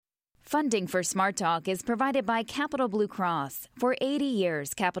Funding for Smart Talk is provided by Capital Blue Cross. For 80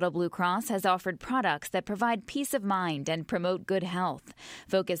 years, Capital Blue Cross has offered products that provide peace of mind and promote good health.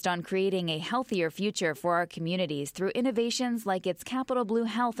 Focused on creating a healthier future for our communities through innovations like its Capital Blue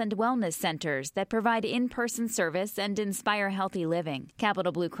Health and Wellness Centers that provide in-person service and inspire healthy living.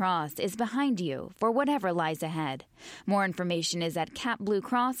 Capital Blue Cross is behind you for whatever lies ahead. More information is at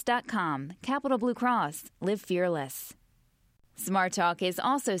capbluecross.com. Capital Blue Cross. Live fearless. Smart Talk is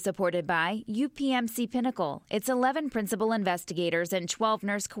also supported by UPMC Pinnacle. Its 11 principal investigators and 12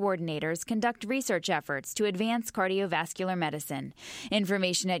 nurse coordinators conduct research efforts to advance cardiovascular medicine.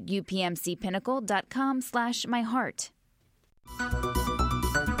 Information at upmcpinnacle.com/myheart.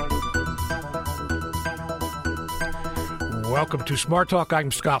 Welcome to Smart Talk.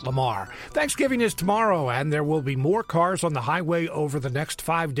 I'm Scott Lamar. Thanksgiving is tomorrow, and there will be more cars on the highway over the next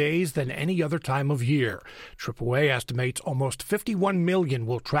 5 days than any other time of year. AAA estimates almost 51 million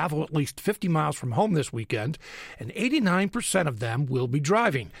will travel at least 50 miles from home this weekend, and 89% of them will be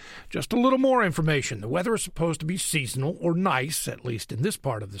driving. Just a little more information. The weather is supposed to be seasonal or nice, at least in this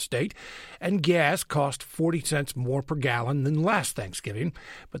part of the state, and gas cost 40 cents more per gallon than last Thanksgiving,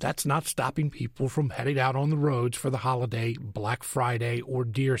 but that's not stopping people from heading out on the roads for the holiday, Black Friday, or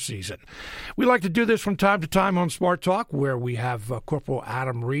deer season. We like to do this from time to time on Smart Talk, where we have Corporal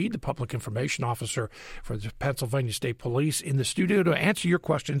Adam Reed, the Public Information Officer for the Pennsylvania State Police, in the studio to answer your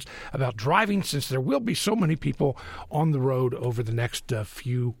questions about driving, since there will be so many people on the road over the next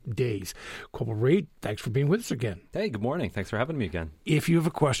few days. Corporal Reed, thanks for being with us again. Hey, good morning. Thanks for having me again. If you have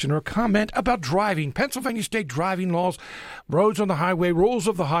a question or a comment about driving, Pennsylvania State driving laws, roads on the highway, rules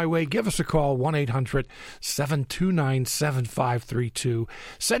of the highway, give us a call, 1-800-729-7532.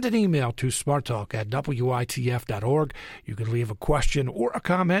 Send an email to smarttalk@witf.org. You can leave a question or a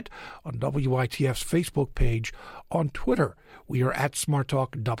comment on WITF's Facebook page, on Twitter. We are at Smart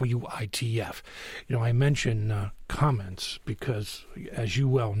Talk WITF. You know, I mention comments because, as you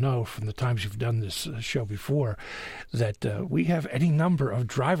well know from the times you've done this show before, that we have any number of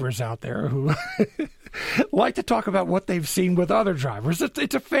drivers out there who like to talk about what they've seen with other drivers.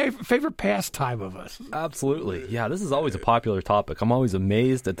 It's a favorite pastime of us. Absolutely. Yeah, this is always a popular topic. I'm always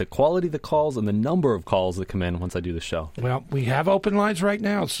amazed at the quality of the calls and the number of calls that come in once I do the show. Well, we have open lines right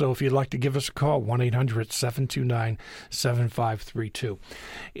now, so if you'd like to give us a call, 1-800-729-7532.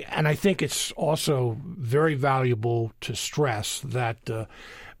 And I think it's also very valuable to stress that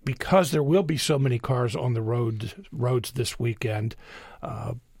because there will be so many cars on the roads this weekend,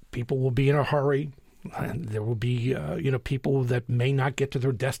 people will be in a hurry. And there will be, people that may not get to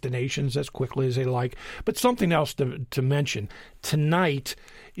their destinations as quickly as they like. But something else to mention, tonight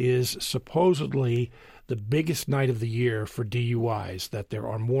is supposedly the biggest night of the year for DUIs, that there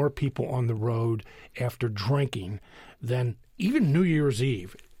are more people on the road after drinking than even New Year's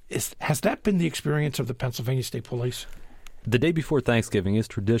Eve. Has that been the experience of the Pennsylvania State Police? The day before Thanksgiving is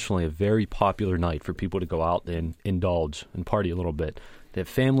traditionally a very popular night for people to go out and indulge and party a little bit. They have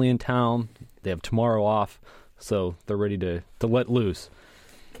family in town. They have tomorrow off, so they're ready to let loose.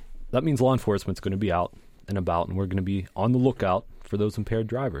 That means law enforcement's going to be out and about, and we're going to be on the lookout for those impaired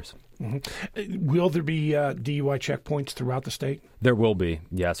drivers. Mm-hmm. Will there be DUI checkpoints throughout the state? There will be,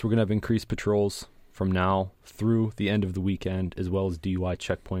 yes. We're going to have increased patrols from now through the end of the weekend, as well as DUI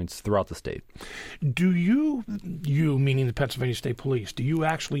checkpoints throughout the state. Do you meaning the Pennsylvania State Police, do you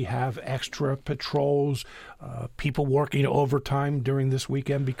actually have extra patrols, people working overtime during this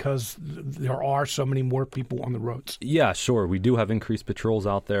weekend because there are so many more people on the roads? Yeah, sure. We do have increased patrols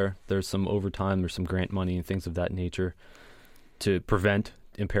out there. There's some overtime, there's some grant money and things of that nature to prevent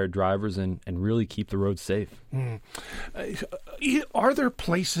impaired drivers and really keep the roads safe. Are there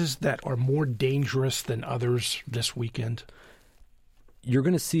places that are more dangerous than others this weekend? You're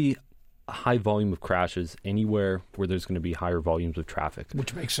going to see a high volume of crashes anywhere where there's going to be higher volumes of traffic.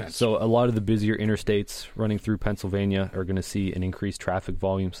 Which makes sense. So a lot of the busier interstates running through Pennsylvania are going to see an increased traffic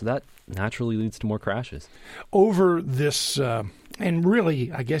volume, so that naturally leads to more crashes. Over this, and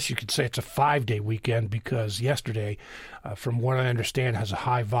really, I guess you could say it's a 5-day weekend, because yesterday, from what I understand, has a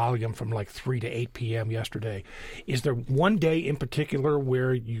high volume from like 3 to 8 p.m. yesterday. Is there one day in particular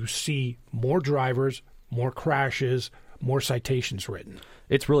where you see more drivers, more crashes, more citations written?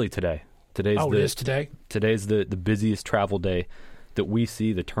 It's really today. It is today? Today's the busiest travel day that we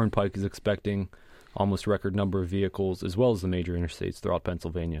see. The Turnpike is expecting almost record number of vehicles, as well as the major interstates throughout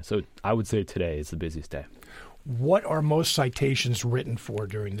Pennsylvania. So I would say today is the busiest day. What are most citations written for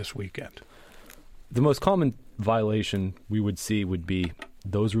during this weekend? The most common violation we would see would be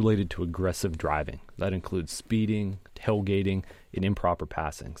those related to aggressive driving. That includes speeding, tailgating, and improper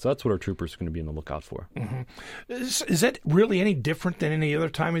passing. So that's what our troopers are going to be on the lookout for. Mm-hmm. Is that really any different than any other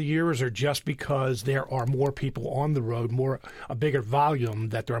time of year, or is it just because there are more people on the road, a bigger volume,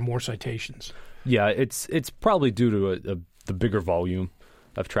 that there are more citations? Yeah, it's probably due to the bigger volume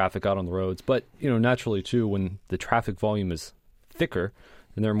of traffic out on the roads. But, naturally, too, when the traffic volume is thicker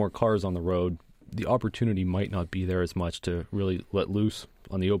and there are more cars on the road, the opportunity might not be there as much to really let loose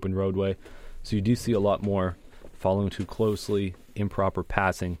on the open roadway. So you do see a lot more following too closely, improper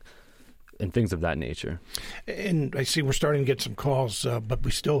passing, and things of that nature. And I see we're starting to get some calls, but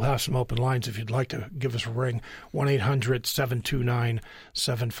we still have some open lines. If you'd like to give us a ring,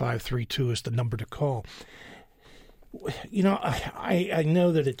 1-800-729-7532 is the number to call. I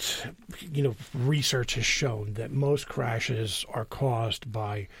know that it's, research has shown that most crashes are caused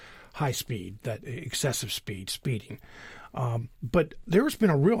by high speed, that excessive speeding. But there's been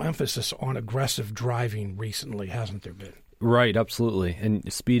a real emphasis on aggressive driving recently, hasn't there been? Right, absolutely.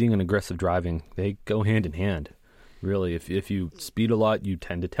 And speeding and aggressive driving, they go hand in hand. Really, if you speed a lot, you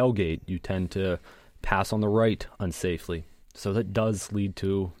tend to tailgate. You tend to pass on the right unsafely. So that does lead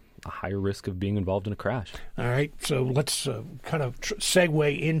to a higher risk of being involved in a crash. All right, so let's kind of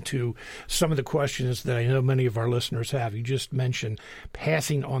segue into some of the questions that I know many of our listeners have. You just mentioned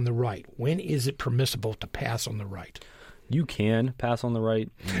passing on the right. When is it permissible to pass on the right? You can pass on the right.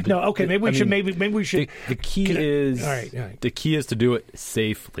 No, okay, maybe we should. The key is all right. The key is to do it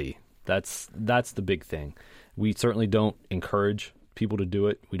safely. That's the big thing. We certainly don't encourage people to do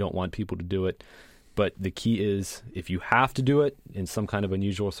it. We don't want people to do it. But the key is, if you have to do it in some kind of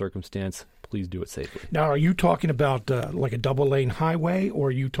unusual circumstance, please do it safely. Now, are you talking about like a double-lane highway, or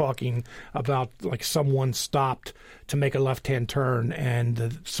are you talking about like someone stopped to make a left-hand turn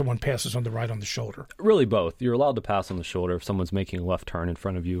and someone passes on the right on the shoulder? Really both. You're allowed to pass on the shoulder if someone's making a left turn in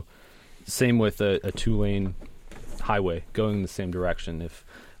front of you. Same with a two-lane highway going in the same direction. If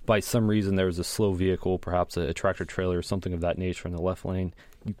by some reason there was a slow vehicle, perhaps a tractor-trailer or something of that nature in the left lane,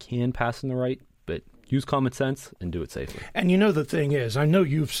 you can pass on the right, but use common sense and do it safely. And the thing is, I know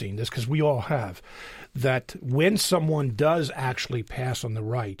you've seen this because we all have, that when someone does actually pass on the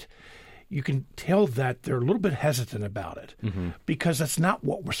right, you can tell that they're a little bit hesitant about it because that's not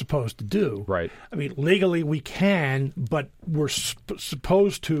what we're supposed to do. Right. I mean, legally we can, but we're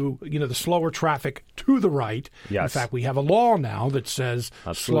supposed to, the slower traffic to the right. Yes. In fact, we have a law now that says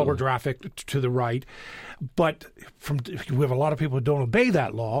Absolutely. slower traffic to the right. But we have a lot of people who don't obey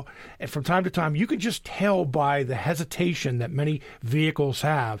that law. And from time to time, you can just tell by the hesitation that many vehicles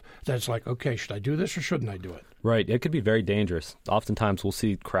have that it's like, okay, should I do this or shouldn't I do it? Right. It could be very dangerous. Oftentimes we'll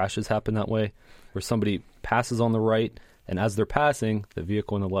see crashes happen that way, where somebody passes on the right, and as they're passing, the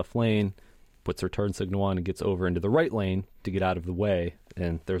vehicle in the left lane puts their turn signal on and gets over into the right lane to get out of the way,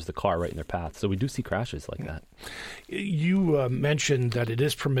 and there's the car right in their path. So we do see crashes like that. You mentioned that it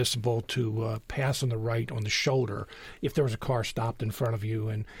is permissible to pass on the right on the shoulder if there was a car stopped in front of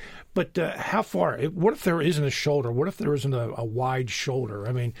you. But how far? What if there isn't a shoulder? What if there isn't a wide shoulder?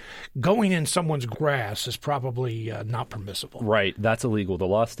 I mean, going in someone's grass is probably not permissible. Right. That's illegal. The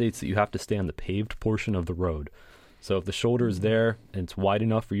law states that you have to stay on the paved portion of the road. So if the shoulder is there and it's wide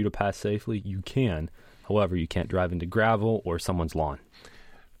enough for you to pass safely, you can. However, you can't drive into gravel or someone's lawn.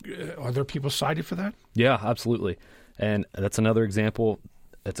 Are there people cited for that? Yeah, absolutely. And that's another example.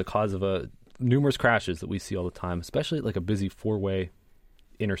 It's a cause of numerous crashes that we see all the time, especially at like a busy four-way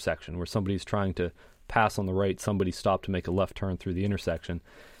intersection where somebody's trying to pass on the right, somebody stopped to make a left turn through the intersection.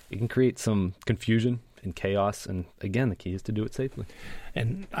 It can create some confusion and chaos, and again, the key is to do it safely.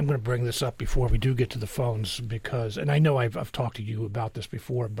 And I'm going to bring this up before we do get to the phones because, and I know I've talked to you about this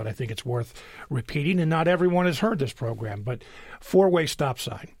before, but I think it's worth repeating, and not everyone has heard this program, but four-way stop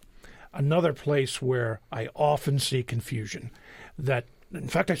sign, another place where I often see confusion. That, in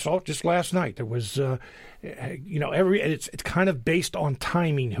fact, I saw it just last night. There was, it's kind of based on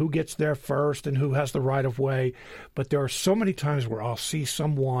timing, who gets there first and who has the right of way. But there are so many times where I'll see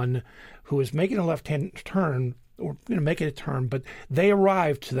someone who is making a left-hand turn or making a turn, but they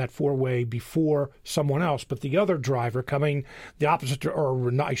arrived to that four-way before someone else. But the other driver coming the opposite,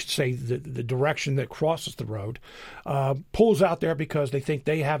 or I should say the direction that crosses the road, pulls out there because they think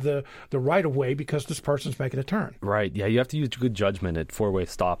they have the right-of-way because this person's making a turn. Right. Yeah, you have to use good judgment at four-way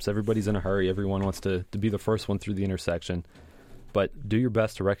stops. Everybody's in a hurry. Everyone wants to be the first one through the intersection. But do your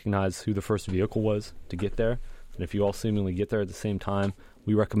best to recognize who the first vehicle was to get there. And if you all seemingly get there at the same time,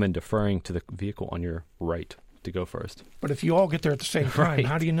 we recommend deferring to the vehicle on your right to go first. But if you all get there at the same time, right,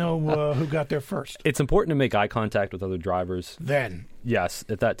 how do you know who got there first? It's important to make eye contact with other drivers. Then? Yes,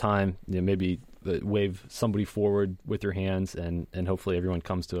 at that time, maybe wave somebody forward with your hands, and hopefully everyone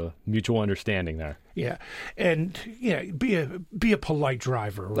comes to a mutual understanding there. Yeah, and be a polite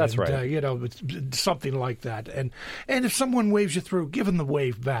driver. That's right. Something like that. And if someone waves you through, give them the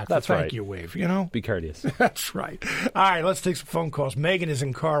wave back. That's the right. Thank you wave. Be courteous. That's right. All right, let's take some phone calls. Megan is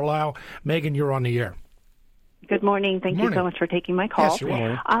in Carlisle. Megan, you're on the air. Good morning. Thank you so much for taking my call. Yes, you're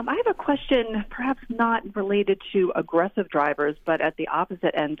welcome. I have a question, perhaps not related to aggressive drivers, but at the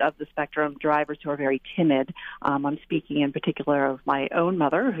opposite end of the spectrum, drivers who are very timid. I'm speaking in particular of my own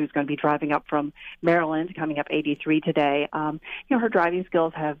mother, who's going to be driving up from Maryland, coming up 83 today. Her driving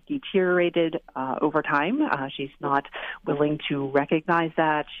skills have deteriorated over time. She's not willing to recognize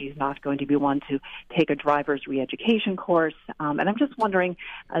that. She's not going to be one to take a driver's re-education course. And I'm just wondering,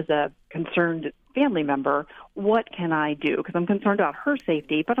 as a concerned family member, what can I do? Because I'm concerned about her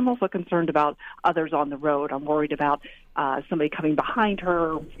safety, but I'm also concerned about others on the road. I'm worried about somebody coming behind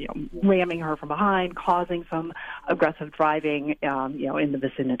her, ramming her from behind, causing some aggressive driving, in the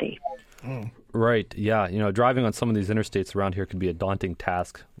vicinity. Right. Yeah. Driving on some of these interstates around here can be a daunting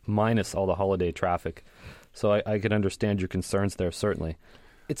task, minus all the holiday traffic. So I can understand your concerns there, certainly.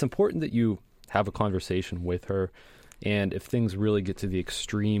 It's important that you have a conversation with her, and if things really get to the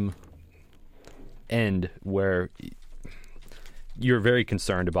extreme end where you're very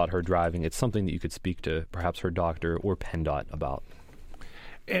concerned about her driving, it's something that you could speak to perhaps her doctor or PennDOT about.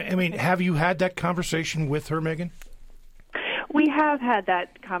 I mean, have you had that conversation with her, Megan? We have had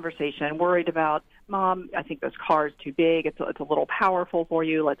that conversation, worried about, Mom, I think this car is too big. It's a little powerful for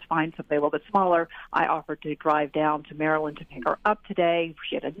you. Let's find something a little bit smaller. I offered to drive down to Maryland to pick her up today.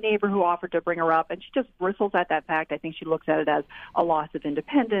 She had a neighbor who offered to bring her up, and she just bristles at that fact. I think she looks at it as a loss of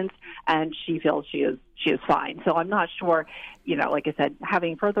independence, and she feels she is fine. So I'm not sure, like I said,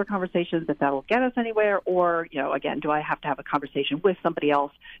 having further conversations, if that will get us anywhere, or, again, do I have to have a conversation with somebody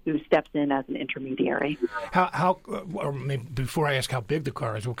else who steps in as an intermediary? Or maybe before I ask how big the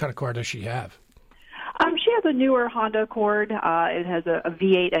car is, what kind of car does she have? She has a newer Honda Accord. It has a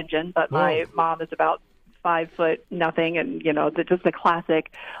V8 engine, but my mom is about 5 foot nothing, and just the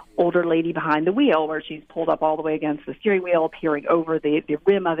classic older lady behind the wheel, where she's pulled up all the way against the steering wheel, peering over the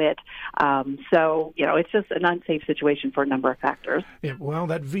rim of it. So it's just an unsafe situation for a number of factors. Yeah, well,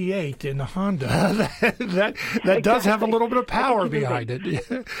 that V8 in the Honda, that does have a little bit of power behind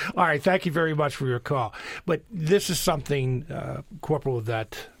it. All right, thank you very much for your call. But this is something, Corporal,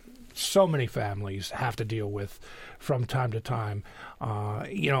 that so many families have to deal with from time to time.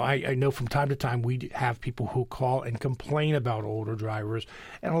 I know from time to time we have people who call and complain about older drivers,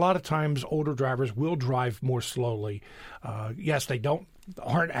 and a lot of times older drivers will drive more slowly. Yes, they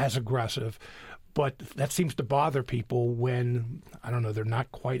aren't as aggressive, but that seems to bother people when, they're not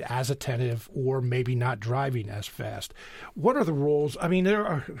quite as attentive or maybe not driving as fast. What are the rules? I mean, there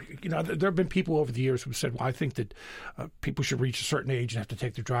have been people over the years who said, well, I think that people should reach a certain age and have to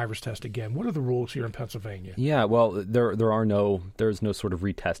take their driver's test again. What are the rules here in Pennsylvania? Yeah, well, there's no sort of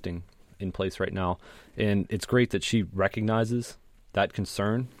retesting in place right now. And it's great that she recognizes that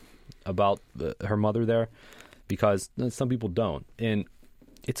concern about her mother there, because some people don't. And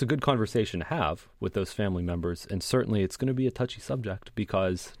it's a good conversation to have with those family members, and certainly it's going to be a touchy subject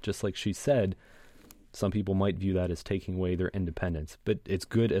because, just like she said, some people might view that as taking away their independence. But it's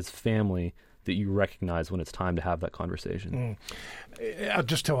good as family that you recognize when it's time to have that conversation. I'll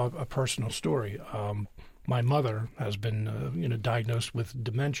just tell a personal story. My mother has been diagnosed with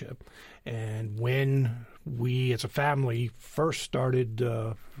dementia, and when we as a family first started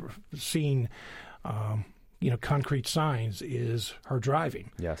seeing concrete signs is her driving.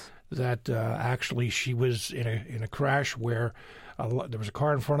 Yes. That actually she was in a crash where there was a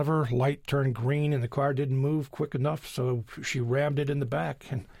car in front of her, light turned green, and the car didn't move quick enough, so she rammed it in the back.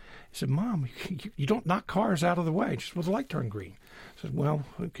 And I said, Mom, you don't knock cars out of the way. She said, well, the light turned green. I said, well,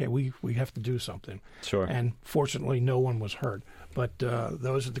 okay, we have to do something. Sure. And fortunately, no one was hurt. But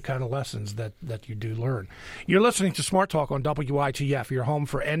those are the kind of lessons that you do learn. You're listening to Smart Talk on WITF, your home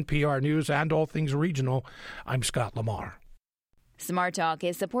for NPR News and all things regional. I'm Scott Lamar. Smart Talk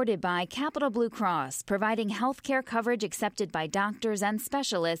is supported by Capital Blue Cross, providing health care coverage accepted by doctors and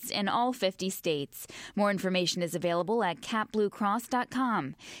specialists in all 50 states. More information is available at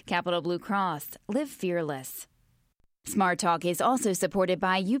capbluecross.com. Capital Blue Cross. Live fearless. Smart Talk is also supported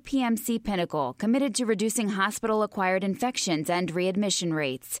by UPMC Pinnacle, committed to reducing hospital-acquired infections and readmission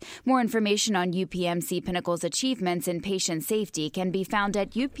rates. More information on UPMC Pinnacle's achievements in patient safety can be found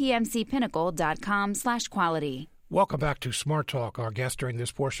at upmcpinnacle.com/quality. Welcome back to Smart Talk. Our guest during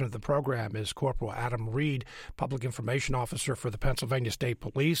this portion of the program is Corporal Adam Reed, Public Information Officer for the Pennsylvania State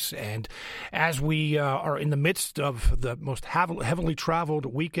Police. And as we are in the midst of the most heavily traveled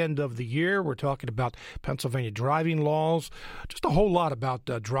weekend of the year, we're talking about Pennsylvania driving laws, just a whole lot about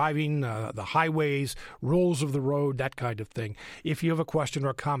driving, the highways, rules of the road, that kind of thing. If you have a question or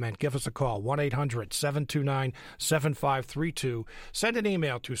a comment, give us a call, 1-800-729-7532. Send an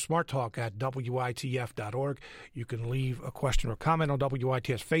email to smarttalk@witf.org. You can leave a question or comment on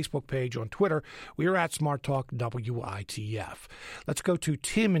WITF's Facebook page, on Twitter. We are at Smart Talk WITF. Let's go to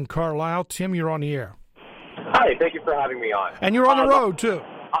Tim in Carlisle. Tim, you're on the air. Hi, thank you for having me on. And you're on the road, too.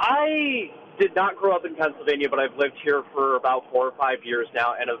 I did not grow up in Pennsylvania, but I've lived here for about 4 or 5 years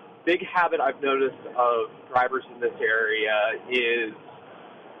now, and a big habit I've noticed of drivers in this area is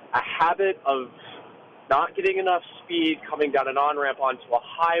a habit of not getting enough speed coming down an on-ramp onto a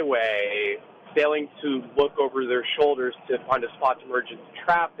highway, failing to look over their shoulders to find a spot to merge into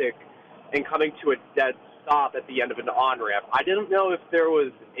traffic, and coming to a dead stop at the end of an on-ramp. I didn't know if there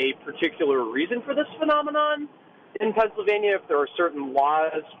was a particular reason for this phenomenon in Pennsylvania, if there are certain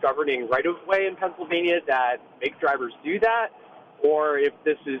laws governing right-of-way in Pennsylvania that make drivers do that, or if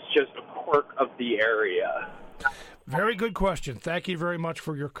this is just a quirk of the area. Very good question. Thank you very much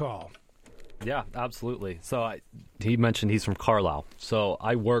for your call. Yeah, absolutely. So he mentioned he's from Carlisle. So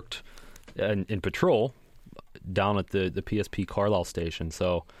I worked in patrol down at the PSP Carlisle station,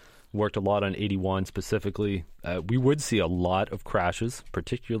 so worked a lot on 81 specifically. We would see a lot of crashes,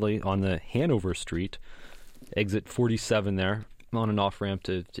 particularly on the Hanover Street, exit 47 there, on and off ramp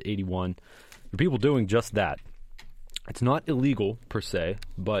to 81. People doing just that. It's not illegal per se,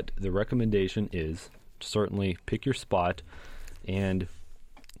 but the recommendation is to certainly pick your spot and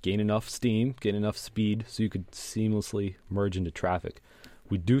gain enough steam, gain enough speed so you could seamlessly merge into traffic.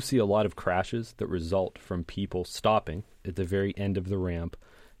 We do see a lot of crashes that result from people stopping at the very end of the ramp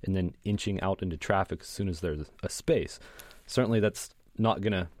and then inching out into traffic as soon as there's a space. Certainly that's not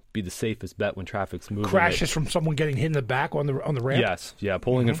going to be the safest bet when traffic's moving. Crashes from someone getting hit in the back on the ramp? Yes, yeah,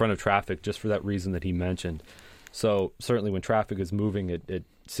 pulling in front of traffic just for that reason that he mentioned. So certainly when traffic is moving at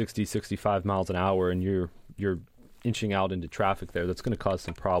 60, 65 miles an hour and you're inching out into traffic there, that's going to cause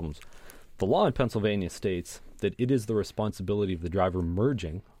some problems. The law in Pennsylvania states that it is the responsibility of the driver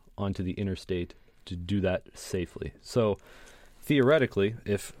merging onto the interstate to do that safely. So theoretically,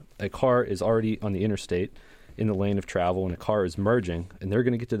 if a car is already on the interstate in the lane of travel and a car is merging and they're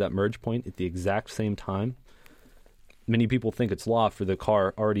going to get to that merge point at the exact same time, many people think it's law for the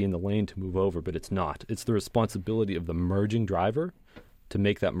car already in the lane to move over, but it's not. It's the responsibility of the merging driver to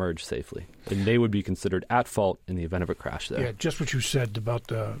make that merge safely. And they would be considered at fault in the event of a crash there. Yeah, just what you said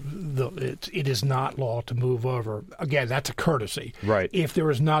about it is not law to move over. Again, that's a courtesy. Right. If there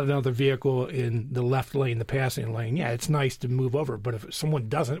is not another vehicle in the left lane, the passing lane, yeah, it's nice to move over. But if someone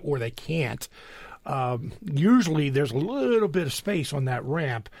doesn't or they can't, usually there's a little bit of space on that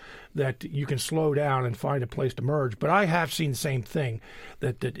ramp that you can slow down and find a place to merge. But I have seen the same thing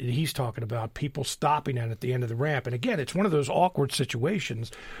that he's talking about, people stopping at the end of the ramp. And again, it's one of those awkward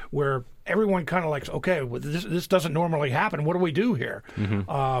situations where everyone kind of like, okay, well, this doesn't normally happen. What do we do here?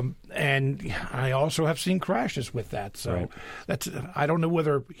 Mm-hmm. And I also have seen crashes with that. So that's I don't know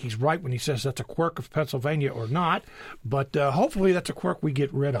whether he's right when he says that's a quirk of Pennsylvania or not, but hopefully that's a quirk we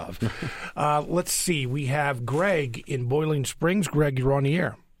get rid of. Let's see. We have Greg in Boiling Springs. Greg, you're on the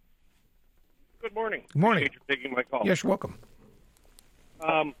air. Good morning. Good morning. Thank you for taking my call. Yes, you're welcome.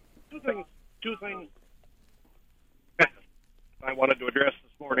 Two things I wanted to address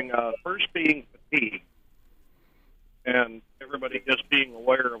this morning. First being fatigue, and everybody just being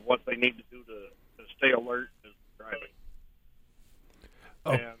aware of what they need to do to stay alert as driving.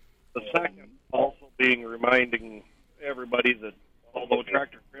 Oh. And the second also being reminding everybody that although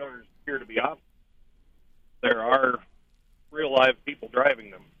tractor trailers appear to be off, there are real live people driving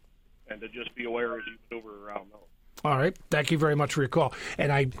them, and to just be aware as you maneuver around those. All right. Thank you very much for your call.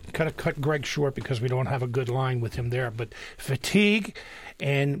 And I kind of cut Greg short because we don't have a good line with him there. But fatigue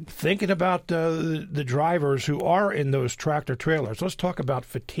and thinking about the drivers who are in those tractor trailers. Let's talk about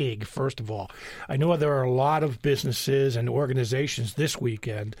fatigue, first of all. I know there are a lot of businesses and organizations this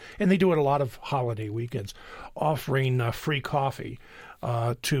weekend, and they do it a lot of holiday weekends, offering free coffee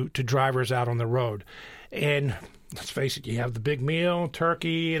to drivers out on the road. And let's face it, you have the big meal,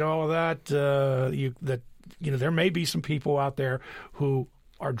 turkey, and all of that. There may be some people out there who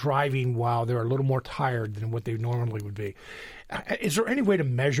are driving while they're a little more tired than what they normally would be. Is there any way to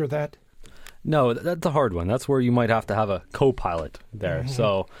measure that? No, that's a hard one. That's where you might have to have a co-pilot there. Mm-hmm.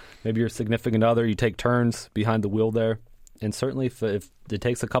 So maybe your significant other, you take turns behind the wheel there. And certainly if it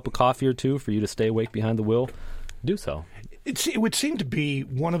takes a cup of coffee or two for you to stay awake behind the wheel, do so. It would seem to be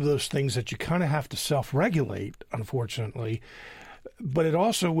one of those things that you kind of have to self-regulate, unfortunately. But it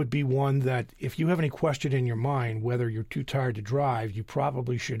also would be one that if you have any question in your mind whether you're too tired to drive, you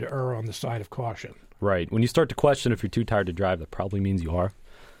probably should err on the side of caution. Right. When you start to question if you're too tired to drive, that probably means you are.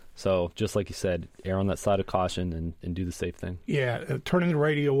 So just like you said, err on that side of caution and do the safe thing. Yeah, turning the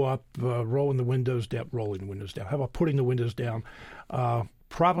radio up, rolling the windows down. How about putting the windows down?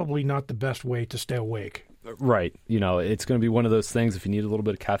 Probably not the best way to stay awake. Right. It's going to be one of those things, if you need a little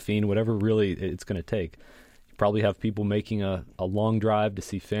bit of caffeine, whatever really it's going to take. You probably have people making a long drive to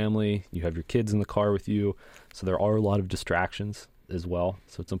see family. You have your kids in the car with you. So there are a lot of distractions as well.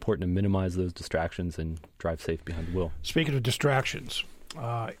 So it's important to minimize those distractions and drive safe behind the wheel. Speaking of distractions,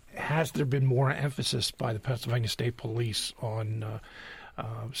 has there been more emphasis by the Pennsylvania State Police on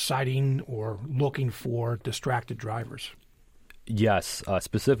citing or looking for distracted drivers? Yes.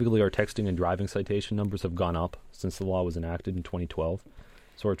 Specifically, our texting and driving citation numbers have gone up since the law was enacted in 2012.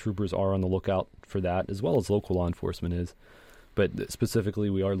 So our troopers are on the lookout for that, as well as local law enforcement is. But specifically,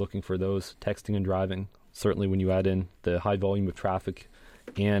 we are looking for those texting and driving. Certainly when you add in the high volume of traffic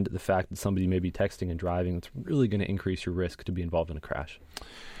and the fact that somebody may be texting and driving, it's really going to increase your risk to be involved in a crash.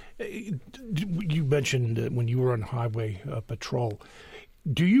 You mentioned when you were on highway patrol.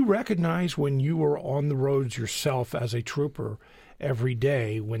 Do you recognize when you were on the roads yourself as a trooper every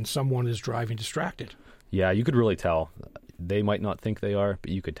day when someone is driving distracted? Yeah, you could really tell. They might not think they are, but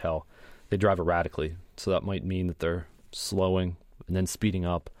you could tell. They drive erratically, so that might mean that they're slowing and then speeding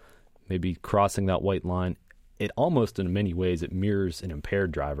up, maybe crossing that white line. It almost, in many ways, it mirrors an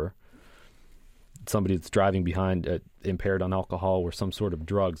impaired driver. Somebody that's driving behind, impaired on alcohol or some sort of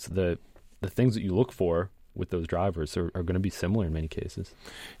drugs. The things that you look for with those drivers are going to be similar in many cases.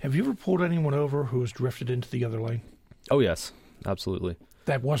 Have you ever pulled anyone over who has drifted into the other lane? Oh, yes, absolutely.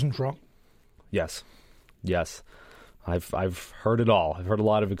 That wasn't drunk? Yes. I've heard it all. I've heard a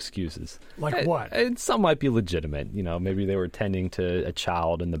lot of excuses. Like what? And some might be legitimate. Maybe they were tending to a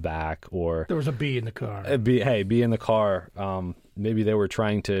child in the back, or there was a bee in the car. Bee in the car. Maybe they were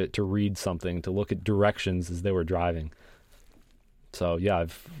trying to read something, to look at directions as they were driving. So yeah,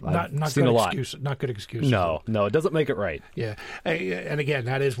 I've seen a lot. Not good excuses. No, it doesn't make it right. Yeah, and again,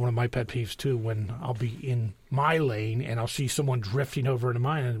 that is one of my pet peeves too. When I'll be in my lane and I'll see someone drifting over into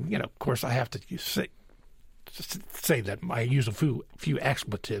mine, and of course, I have to say that I use a few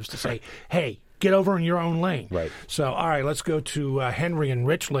expletives to say, "Hey, get over in your own lane." Right. So, all right, let's go to Henry in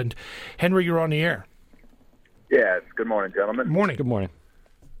Richland. Henry, you're on the air. Yes. Good morning, gentlemen. Morning. Good morning.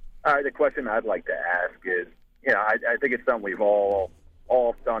 All right. The question I'd like to ask is, I think it's something we've all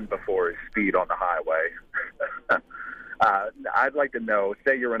done before is speed on the highway. I'd like to know,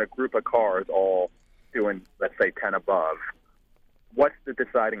 say you're in a group of cars all doing, let's say, 10 above. What's the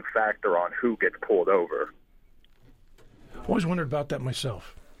deciding factor on who gets pulled over? Always wondered about that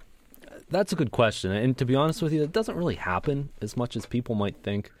myself. That's a good question. And to be honest with you, it doesn't really happen as much as people might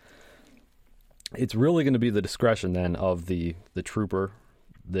think. It's really going to be the discretion then of the trooper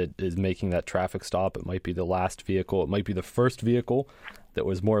that is making that traffic stop. It might be the last vehicle. It might be the first vehicle that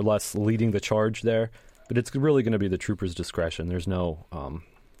was more or less leading the charge there. But it's really going to be the trooper's discretion. There's no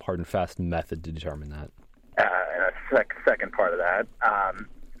hard and fast method to determine that. And a second part of that,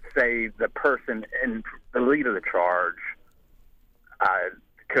 say the person in the lead of the charge,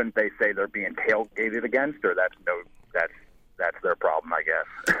 couldn't they say they're being tailgated against, or that's their problem, I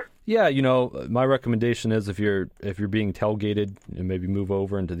guess? Yeah, my recommendation is if you're being tailgated, maybe move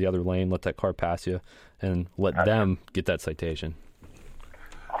over into the other lane, let that car pass you, and let them get that citation.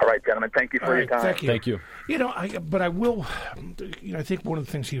 All right, gentlemen. Thank you for your time. Thank you. But I will. I think one of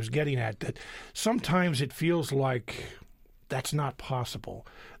the things he was getting at, that sometimes it feels like that's not possible.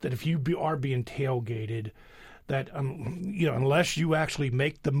 That if you are being tailgated, that unless you actually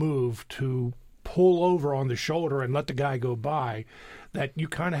make the move to pull over on the shoulder and let the guy go by, that you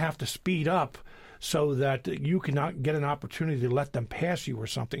kind of have to speed up so that you cannot get an opportunity to let them pass you or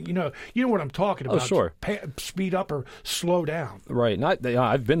something. You know what I'm talking about. Oh, sure. Speed up or slow down. Right.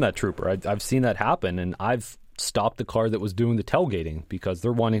 I've been that trooper. I've seen that happen, and I've stopped the car that was doing the tailgating because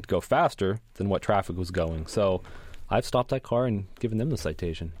they're wanting to go faster than what traffic was going. So I've stopped that car and given them the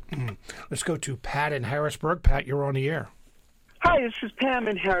citation. Let's go to Pat in Harrisburg. Pat, you're on the air. Hi, this is Pam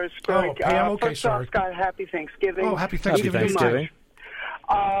in Harrisburg. Oh, Pam, okay, first sorry. off, Scott, happy Thanksgiving. Oh, happy Thanksgiving. Happy Thanksgiving.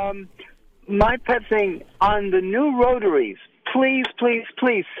 My pet thing, on the new rotaries, please, please,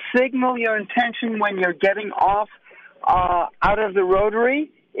 please signal your intention when you're getting off out of the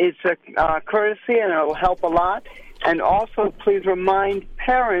rotary. It's a courtesy, and it will help a lot. And also, please remind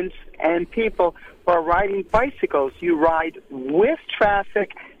parents and people who are riding bicycles, you ride with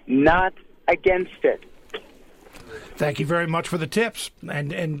traffic, not against it. Thank you very much for the tips.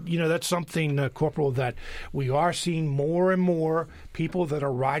 And that's something, Corporal, that we are seeing more and more people that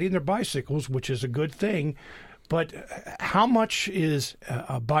are riding their bicycles, which is a good thing. But how much is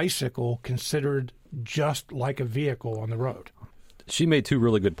a bicycle considered just like a vehicle on the road? She made two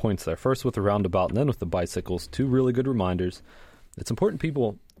really good points there. First with the roundabout and then with the bicycles. Two really good reminders. It's important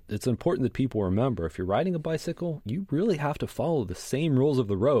that people remember, if you're riding a bicycle, you really have to follow the same rules of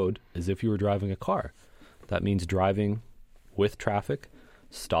the road as if you were driving a car. That means driving with traffic,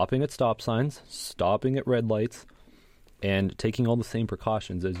 stopping at stop signs, stopping at red lights, and taking all the same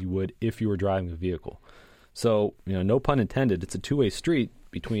precautions as you would if you were driving a vehicle. So, no pun intended, it's a two-way street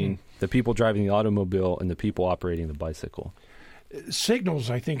between the people driving the automobile and the people operating the bicycle.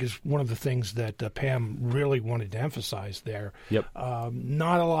 Signals, I think, is one of the things that Pam really wanted to emphasize there. Yep.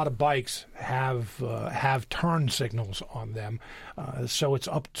 Not a lot of bikes have turn signals on them, so it's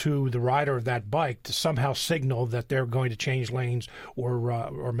up to the rider of that bike to somehow signal that they're going to change lanes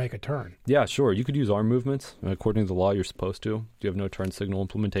or make a turn. Yeah, sure. You could use arm movements. According to the law, you're supposed to. You have no turn signal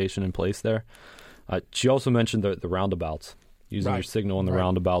implementation in place there. She also mentioned the roundabouts, using your signal in the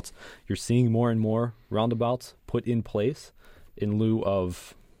roundabouts. You're seeing more and more roundabouts put in place in lieu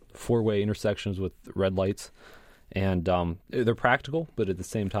of four-way intersections with red lights. And they're practical, but at the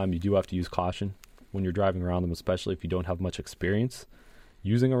same time, you do have to use caution when you're driving around them, especially if you don't have much experience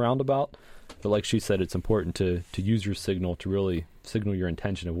using a roundabout. But like she said, it's important to use your signal to really signal your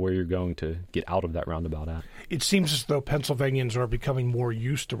intention of where you're going to get out of that roundabout at. It seems as though Pennsylvanians are becoming more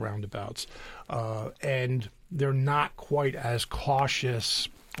used to roundabouts, and they're not quite as cautious,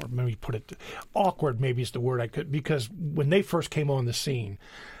 or maybe put it awkward, maybe is the word I could, because when they first came on the scene,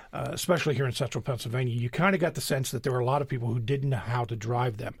 especially here in central Pennsylvania, you kind of got the sense that there were a lot of people who didn't know how to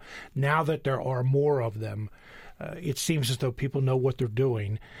drive them. Now that there are more of them, it seems as though people know what they're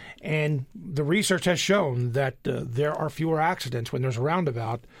doing. And the research has shown that there are fewer accidents when there's a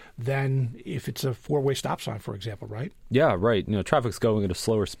roundabout than if it's a four-way stop sign, for example, right? Yeah, right. Traffic's going at a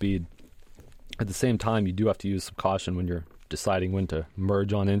slower speed. At the same time, you do have to use some caution when you're deciding when to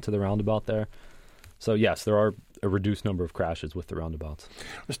merge on into the roundabout there. So, yes, there are a reduced number of crashes with the roundabouts.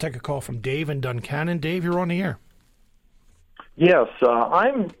 Let's take a call from Dave in Duncannon. Dave, you're on the air. Yes,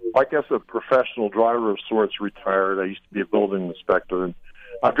 I'm, I guess, a professional driver of sorts, retired. I used to be a building inspector, and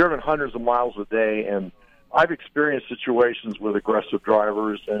I've driven hundreds of miles a day, and I've experienced situations with aggressive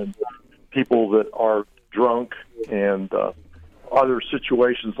drivers and people that are drunk and other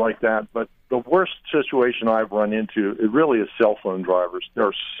situations like that. But the worst situation I've run into, it really is cell phone drivers. There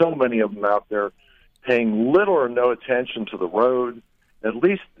are so many of them out there paying little or no attention to the road. At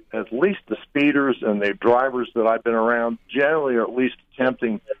least the speeders and the drivers that I've been around generally are at least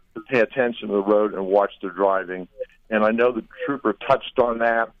attempting to pay attention to the road and watch their driving. And I know the trooper touched on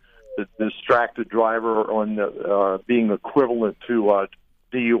that, the distracted driver on being equivalent to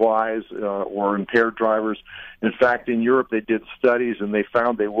DUIs or impaired drivers. In fact, in Europe they did studies and they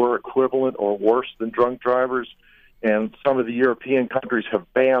found they were equivalent or worse than drunk drivers. And some of the European countries have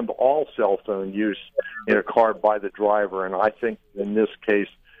banned all cell phone use in a car by the driver. And I think in this case,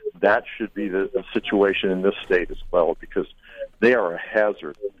 that should be the situation in this state as well, because they are a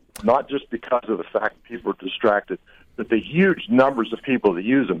hazard, not just because of the fact that people are distracted, but the huge numbers of people that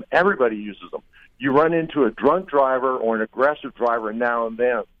use them. Everybody uses them. You run into a drunk driver or an aggressive driver now and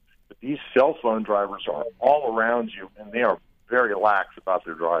then, but these cell phone drivers are all around you, and they are very lax about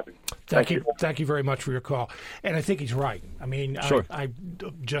their driving. Thank you very much for your call. And I think he's right. I mean, sure. I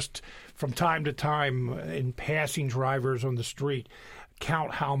just from time to time in passing drivers on the street,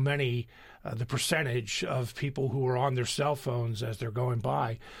 count how many, the percentage of people who are on their cell phones as they're going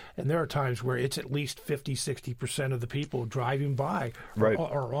by. And there are times where it's at least 50, 60% of the people driving by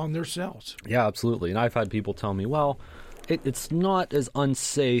are on their cells. Yeah, absolutely. And I've had people tell me, well, it's not as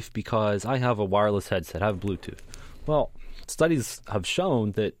unsafe because I have a wireless headset, I have Bluetooth. Well, studies have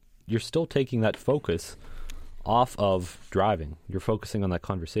shown that you're still taking that focus off of driving. You're focusing on that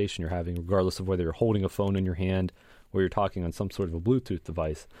conversation you're having, regardless of whether you're holding a phone in your hand or you're talking on some sort of a Bluetooth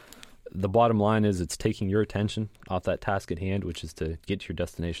device. The bottom line is it's taking your attention off that task at hand, which is to get to your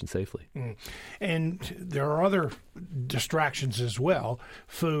destination safely. And there are other distractions as well.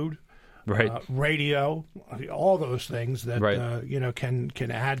 Food, radio, all those things that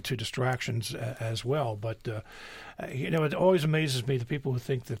can add to distractions as well. But it always amazes me the people who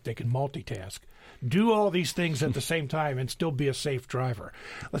think that they can multitask, do all these things at the same time, and still be a safe driver.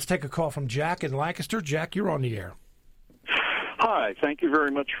 Let's take a call from Jack in Lancaster. Jack, you're on the air. Hi, thank you very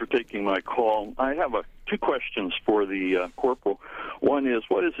much for taking my call. I have two questions for the corporal. One is,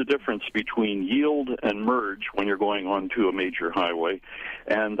 what is the difference between yield and merge when you're going onto a major highway,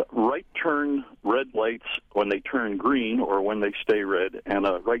 and right turn red lights when they turn green or when they stay red, and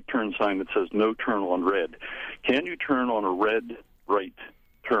a right turn sign that says no turn on red? Can you turn on a red right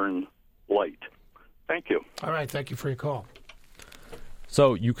turn light? Thank you. All right, thank you for your call.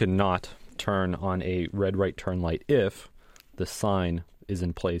 So you cannot turn on a red right turn light if the sign is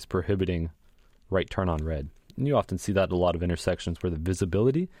in place prohibiting right turn on red. And you often see that at a lot of intersections where the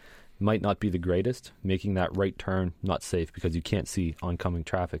visibility might not be the greatest, making that right turn not safe because you can't see oncoming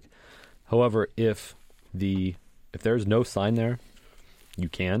traffic. However, if there's no sign there, you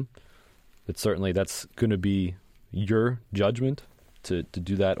can. But certainly that's going to be your judgment to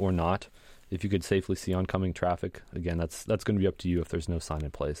do that or not. If you could safely see oncoming traffic, again, that's going to be up to you if there's no sign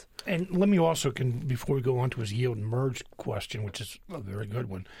in place. And let me also, before we go on to his yield and merge question, which is a very good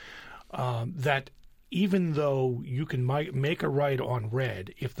one, that even though you can make a right on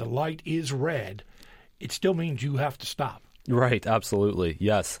red, if the light is red, it still means you have to stop. Right, absolutely,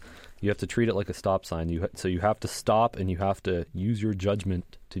 yes. You have to treat it like a stop sign. So you have to stop, and you have to use your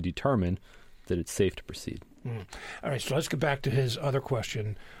judgment to determine that it's safe to proceed. All right, so let's get back to his other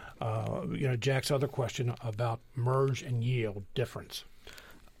question. Jack's other question about merge and yield difference.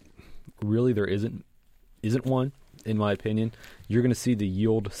 Really, there isn't one, in my opinion. You're going to see the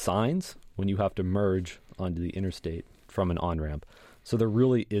yield signs when you have to merge onto the interstate from an on-ramp. So there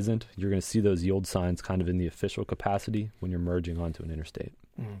really isn't. You're going to see those yield signs kind of in the official capacity when you're merging onto an interstate.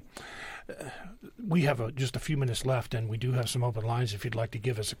 We have just a few minutes left, and we do have some open lines if you'd like to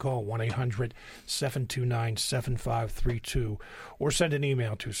give us a call, 1-800-729-7532, or send an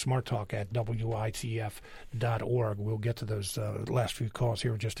email to smarttalk@witf.org. We'll get to those last few calls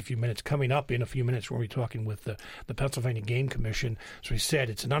here in just a few minutes. Coming up in a few minutes, we'll be talking with the Pennsylvania Game Commission. As we said,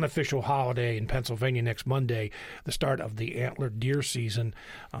 it's an unofficial holiday in Pennsylvania next Monday, the start of the antlered deer season.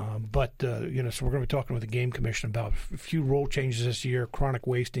 So we're going to be talking with the Game Commission about a few rule changes this year, chronic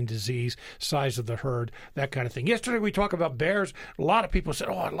wasting disease, size of the herd, that kind of thing. Yesterday we talked about bears. A lot of people said,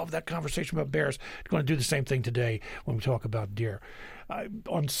 I love that conversation about bears. We're going to do the same thing today when we talk about deer.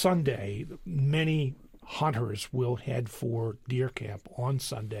 On Sunday, many hunters will head for deer camp on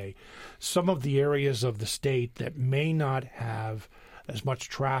Sunday. Some of the areas of the state that may not have as much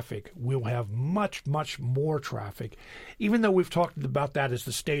traffic will have much, much more traffic, even though we've talked about that as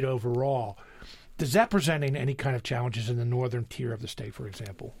the state overall. Does that present any kind of challenges in the northern tier of the state, for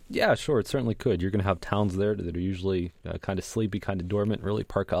example? Yeah, sure. It certainly could. You're going to have towns there that are usually kind of sleepy, kind of dormant, really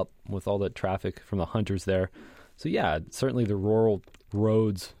perk up with all that traffic from the hunters there. So, yeah, certainly the rural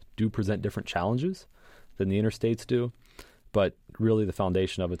roads do present different challenges than the interstates do. But really the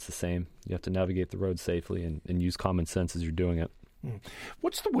foundation of it's the same. You have to navigate the road safely and use common sense as you're doing it.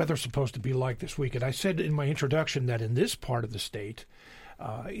 What's the weather supposed to be like this weekend? I said in my introduction that in this part of the state,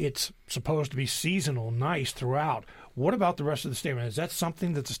 it's supposed to be seasonal, nice throughout. What about the rest of the state? Is that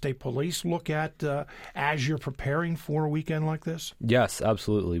something that the state police look at as you're preparing for a weekend like this? Yes,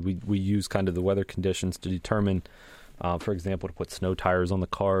 absolutely. We use kind of the weather conditions to determine, for example, to put snow tires on the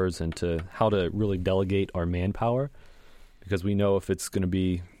cars and to how to really delegate our manpower, because we know if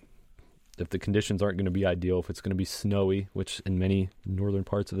the conditions aren't going to be ideal, if it's going to be snowy, which in many northern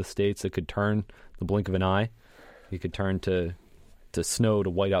parts of the states, it could turn the blink of an eye. It could turn to snow to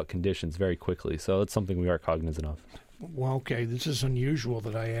whiteout conditions very quickly. So that's something we are cognizant of. Well, okay, this is unusual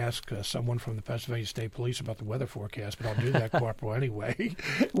that I ask someone from the Pennsylvania State Police about the weather forecast, but I'll do that, Corporal, anyway.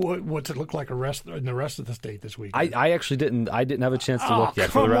 What's it look like in the rest of the state this week? I actually didn't have a chance to look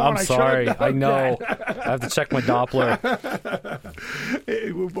yet. I'm sorry. I know. I have to check my Doppler.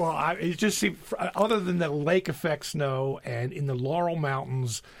 It just seems, other than the lake effect snow and in the Laurel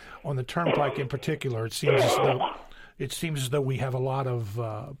Mountains on the Turnpike in particular, it seems as though we have a lot of,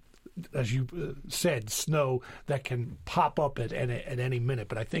 as you said, snow that can pop up at any minute.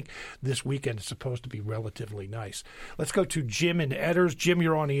 But I think this weekend is supposed to be relatively nice. Let's go to Jim in Edders. Jim,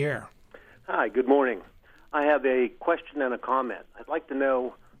 you're on the air. Hi, good morning. I have a question and a comment. I'd like to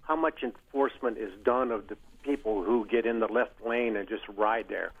know how much enforcement is done of the people who get in the left lane and just ride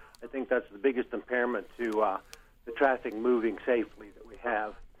there. I think that's the biggest impairment to the traffic moving safely that we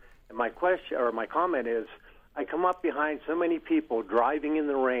have. And my question or my comment is, I come up behind so many people driving in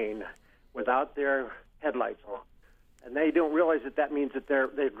the rain without their headlights on, and they don't realize that means that they're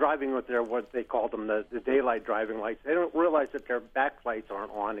driving with their, what they call them, the daylight driving lights. They don't realize that their backlights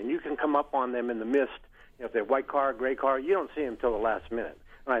aren't on, and you can come up on them in the mist. If they're white car, gray car, you don't see them until the last minute.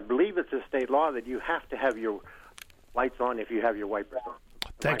 And I believe it's a state law that you have to have your lights on if you have your wipers on.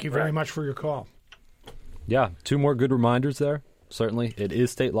 Thank you very much for your call. Yeah, two more good reminders there. certainly. It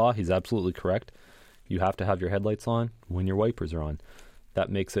is state law. He's absolutely correct. You have to have your headlights on when your wipers are on. That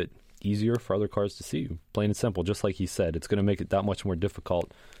makes it easier for other cars to see you. Plain and simple, just like he said. It's going to make it that much more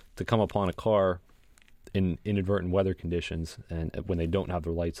difficult to come upon a car in inadvertent weather conditions and when they don't have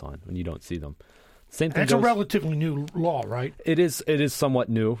their lights on, when you don't see them. Same thing. It's a relatively new law, right? It is somewhat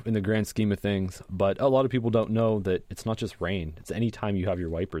new in the grand scheme of things, but a lot of people don't know that it's not just rain. It's any time you have your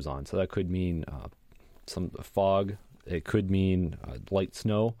wipers on. So that could mean some fog. It could mean light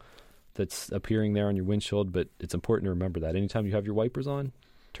snow that's appearing there on your windshield, but it's important to remember that anytime you have your wipers on,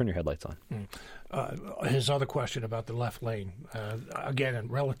 turn your headlights on. His other question about the left lane, again, a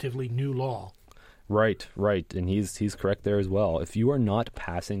relatively new law. Right, and he's correct there as well. If you are not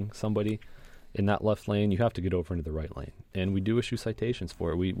passing somebody in that left lane, you have to get over into the right lane. And we do issue citations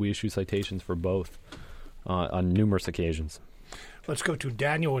for it. We issue citations for both on numerous occasions. Let's go to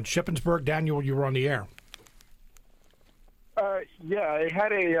Daniel in Shippensburg. Daniel, you were on the air. Yeah, I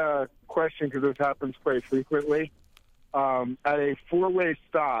had a question because this happens quite frequently. At a four-way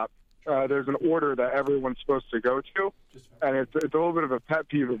stop, there's an order that everyone's supposed to go to, and it's a little bit of a pet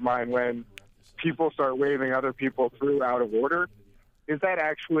peeve of mine when people start waving other people through out of order. Is that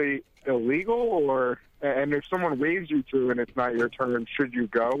actually illegal, and if someone waves you through and it's not your turn, should you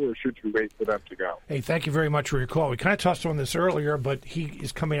go or should you wait for them to go? Hey, thank you very much for your call. We kind of touched on this earlier, but he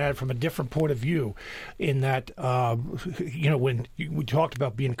is coming at it from a different point of view in that, when we talked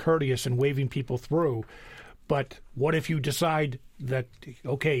about being courteous and waving people through, but what if you decide that,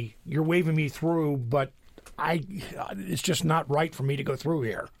 okay, you're waving me through, but it's just not right for me to go through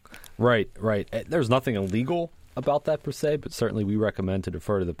here? Right. There's nothing illegal about that per se, but certainly we recommend to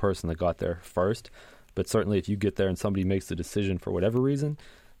defer to the person that got there first. But certainly if you get there and somebody makes the decision for whatever reason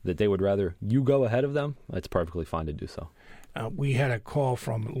that they would rather you go ahead of them, it's perfectly fine to do so. We had a call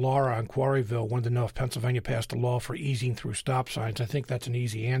from Laura in Quarryville, wanted to know if Pennsylvania passed a law for easing through stop signs. I think that's an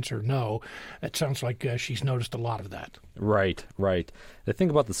easy answer, no. It sounds like she's noticed a lot of that. Right. The thing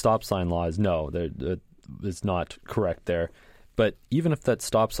about the stop sign law is no, it's not correct there. But even if that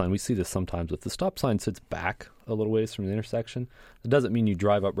stop sign, we see this sometimes, if the stop sign sits back a little ways from the intersection, it doesn't mean you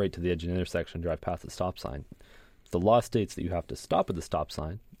drive up right to the edge of the intersection, drive past the stop sign. The law states that you have to stop at the stop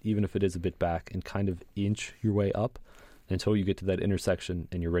sign, even if it is a bit back, and kind of inch your way up until you get to that intersection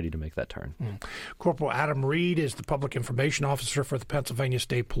and you're ready to make that turn. Corporal Adam Reed is the Public Information Officer for the Pennsylvania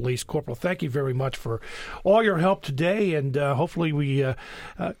State Police. Corporal, thank you very much for all your help today, and hopefully we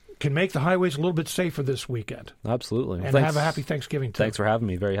can make the highways a little bit safer this weekend. Absolutely. And have a happy Thanksgiving, too. Thanks for having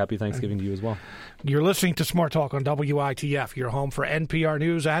me. Very happy Thanksgiving to you as well. You're listening to Smart Talk on WITF, your home for NPR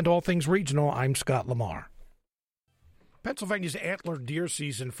News and all things regional. I'm Scott Lamar. Pennsylvania's antlered deer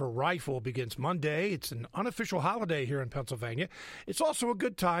season for rifle begins Monday. It's an unofficial holiday here in Pennsylvania. It's also a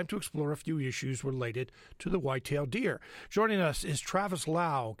good time to explore a few issues related to the white-tailed deer. Joining us is Travis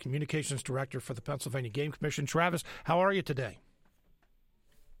Lau, Communications Director for the Pennsylvania Game Commission. Travis, how are you today?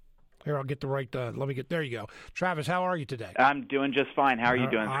 Here, I'll get the right, there you go. Travis, how are you today? I'm doing just fine. How are you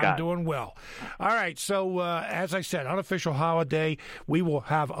doing, Scott? I'm doing well. All right, so as I said, unofficial holiday, we will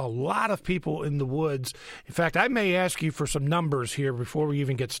have a lot of people in the woods. In fact, I may ask you for some numbers here before we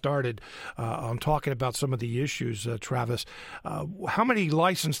even get started on talking about some of the issues, Travis. How many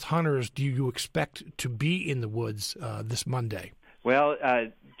licensed hunters do you expect to be in the woods this Monday? Well,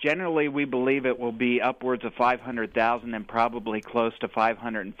 generally, we believe it will be upwards of 500,000 and probably close to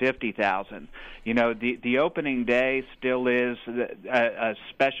 550,000. You know, the opening day still is a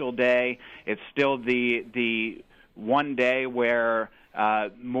special day. It's still the one day where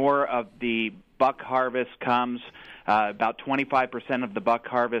more of the buck harvest comes. About 25% of the buck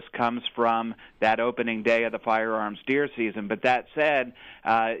harvest comes from that opening day of the firearms deer season. But that said,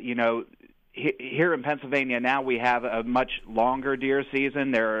 here in Pennsylvania now we have a much longer deer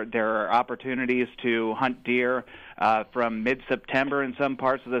season. There are opportunities to hunt deer from mid-September in some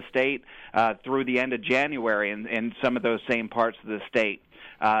parts of the state through the end of January in some of those same parts of the state.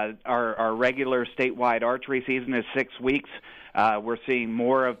 Our regular statewide archery season is 6 weeks. We're seeing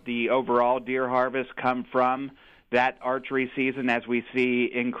more of the overall deer harvest come from that archery season as we see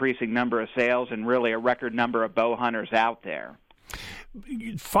increasing number of sales and really a record number of bow hunters out there.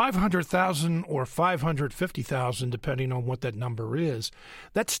 500,000 or 550,000, depending on what that number is,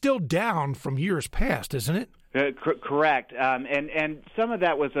 that's still down from years past, isn't it? Correct, and some of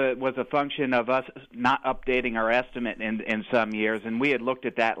that was a function of us not updating our estimate in some years, and we had looked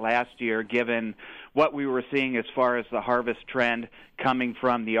at that last year, given what we were seeing as far as the harvest trend coming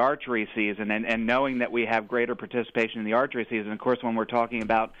from the archery season, and knowing that we have greater participation in the archery season. Of course, when we're talking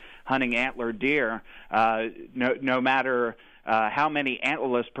about hunting antlered deer, no matter how many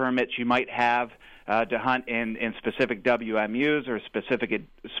antlerless permits you might have to hunt in specific WMUs or specific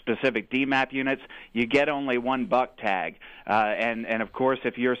DMAP units, you get only one buck tag. And of course,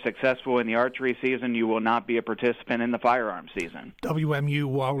 if you're successful in the archery season, you will not be a participant in the firearm season. WMU,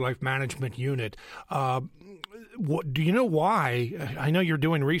 Wildlife Management Unit. Do you know why? I know you're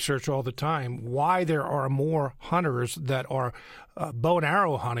doing research all the time. Why there are more hunters that are bow and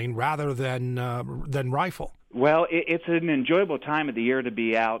arrow hunting rather than rifle? Well, it's an enjoyable time of the year to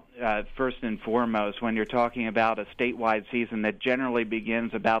be out, first and foremost, when you're talking about a statewide season that generally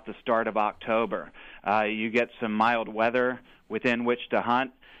begins about the start of October. You get some mild weather within which to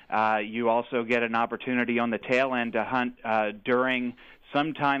hunt. You also get an opportunity on the tail end to hunt during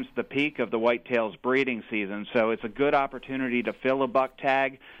sometimes the peak of the whitetail's breeding season. So it's a good opportunity to fill a buck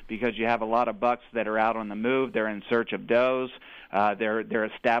tag because you have a lot of bucks that are out on the move. They're in search of does. They're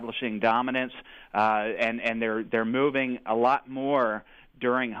establishing dominance, and they're moving a lot more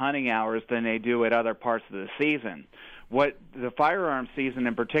during hunting hours than they do at other parts of the season. What the firearm season,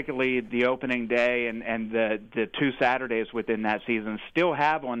 and particularly the opening day and the 2 Saturdays within that season, still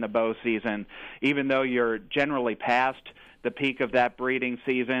have on the bow season, even though you're generally past the peak of that breeding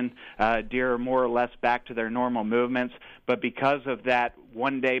season, deer are more or less back to their normal movements. But because of that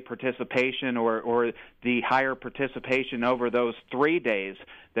one-day participation or the higher participation over those 3 days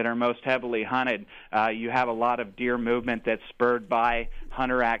that are most heavily hunted, you have a lot of deer movement that's spurred by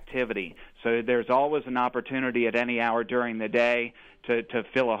hunter activity. So there's always an opportunity at any hour during the day to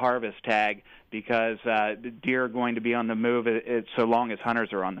fill a harvest tag because the deer are going to be on the move so long as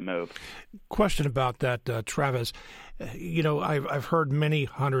hunters are on the move. Question about that, Travis. I've heard many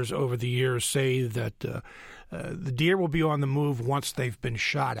hunters over the years say that the deer will be on the move once they've been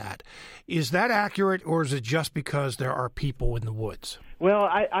shot at. Is that accurate, or is it just because there are people in the woods? Well,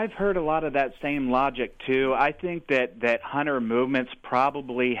 I've heard a lot of that same logic, too. I think that hunter movements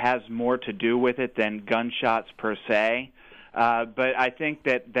probably has more to do with it than gunshots per se. But I think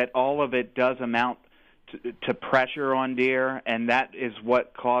that all of it does amount to pressure on deer, and that is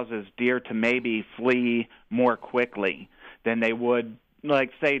what causes deer to maybe flee more quickly than they would,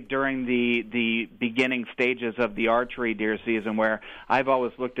 like, say, during the beginning stages of the archery deer season, where I've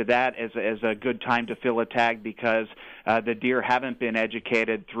always looked at that as a good time to fill a tag because the deer haven't been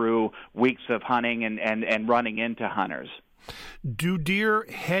educated through weeks of hunting and running into hunters. Do deer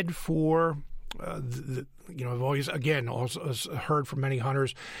head for I've always, again, also heard from many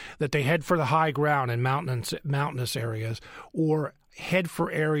hunters that they head for the high ground in mountainous areas, or head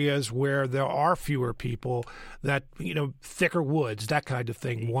for areas where there are fewer people, that, thicker woods, that kind of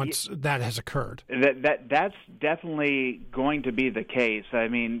thing, once that has occurred. That's definitely going to be the case. I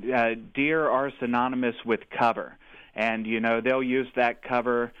mean, deer are synonymous with cover, and, they'll use that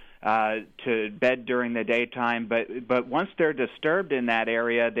cover to bed during the daytime, but once they're disturbed in that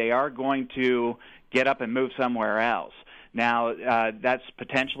area, they are going to get up and move somewhere else. Now, that's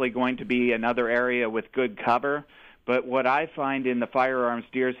potentially going to be another area with good cover, but what I find in the firearms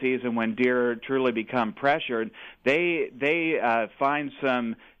deer season, when deer truly become pressured, they find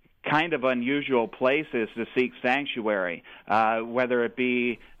some kind of unusual places to seek sanctuary, whether it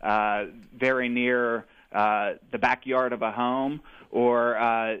be very near the backyard of a home, or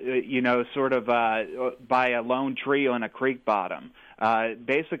sort of by a lone tree on a creek bottom.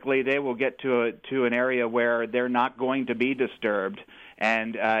 Basically, they will get to an area where they're not going to be disturbed,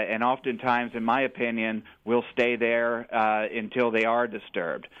 and oftentimes, in my opinion, will stay there until they are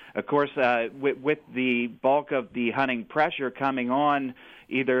disturbed. Of course, with the bulk of the hunting pressure coming on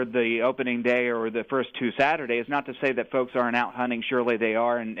either the opening day or the first 2 Saturdays, not to say that folks aren't out hunting. Surely they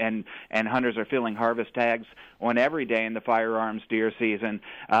are, and hunters are filling harvest tags on every day in the firearms deer season.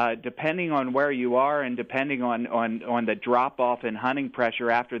 Depending on where you are and depending on the drop-off in hunting pressure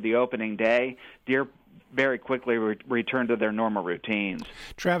after the opening day, deer very quickly return to their normal routines.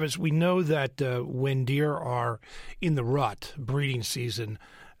 Travis, we know that when deer are in the rut, breeding season,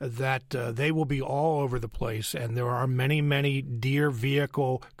 that they will be all over the place, and there are many, many deer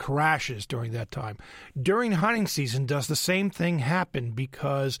vehicle crashes during that time. During hunting season, does the same thing happen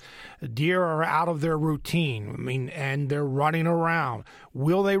because deer are out of their routine, and they're running around?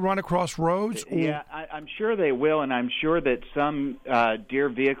 Will they run across roads? Yeah, I'm sure they will, and I'm sure that some deer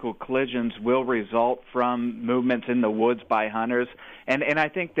vehicle collisions will result from movements in the woods by hunters, and I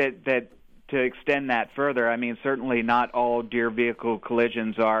think that to extend that further, I mean, certainly not all deer vehicle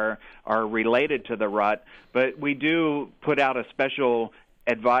collisions are related to the rut, but we do put out a special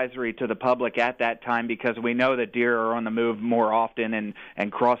advisory to the public at that time because we know that deer are on the move more often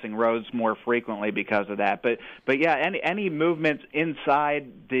and crossing roads more frequently because of that. But yeah, any movements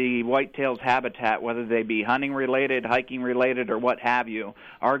inside the whitetail's habitat, whether they be hunting related, hiking related, or what have you,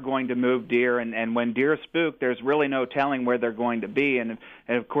 are going to move deer. And when deer spook, there's really no telling where they're going to be. And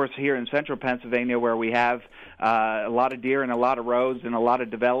of course, here in central Pennsylvania, where we have a lot of deer and a lot of roads and a lot of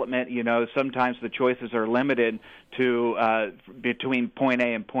development, sometimes the choices are limited to between point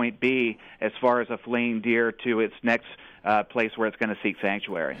A and point B as far as a fleeing deer to its next place where it's going to seek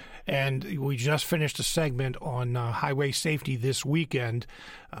sanctuary. And we just finished a segment on highway safety this weekend,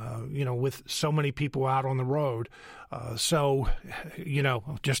 with so many people out on the road. So,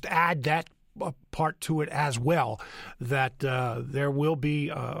 just add that part to it as well, that there will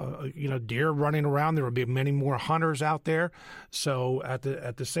be deer running around. There will be many more hunters out there. So at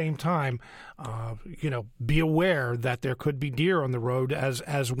the same time, be aware that there could be deer on the road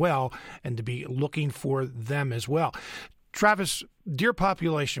as well, and to be looking for them as well. Travis, deer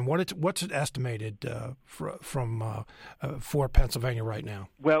population, what's it estimated for Pennsylvania right now?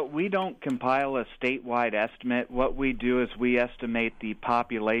 Well, we don't compile a statewide estimate. What we do is we estimate the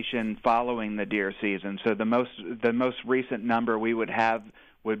population following the deer season. So the most recent number we would have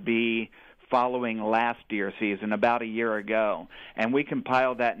would be following last deer season, about a year ago. And we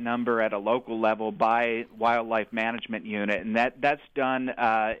compile that number at a local level by Wildlife Management Unit. And that's done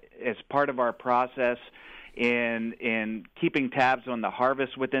as part of our process in keeping tabs on the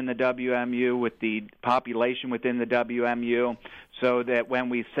harvest within the WMU, with the population within the WMU, so that when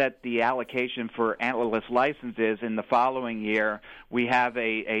we set the allocation for antlerless licenses in the following year, we have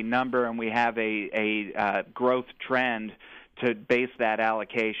a number and we have a growth trend to base that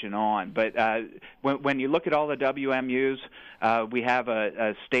allocation on. But when you look at all the WMUs, we have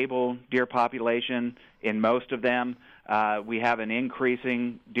a stable deer population in most of them. We have an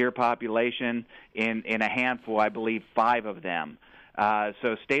increasing deer population in a handful, I believe 5 of them.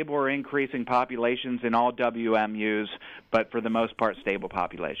 So stable or increasing populations in all WMUs, but for the most part, stable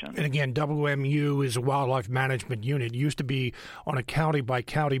populations. And again, WMU is a wildlife management unit. It used to be on a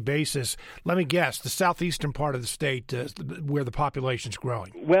county-by-county basis. Let me guess, the southeastern part of the state where the population's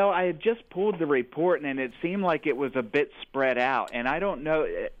growing. Well, I had just pulled the report, and it seemed like it was a bit spread out. And I don't know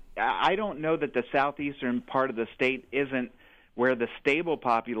that the southeastern part of the state isn't where the stable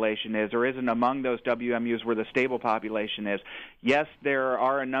population is, or isn't among those WMUs where the stable population is. Yes, there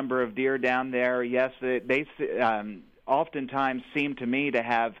are a number of deer down there. Yes, they oftentimes seem to me to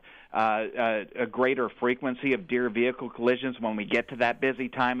have a greater frequency of deer vehicle collisions when we get to that busy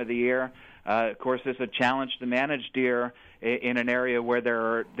time of the year. Of course, it's a challenge to manage deer in an area where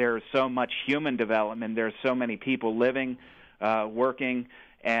there's so much human development. There's so many people living, working,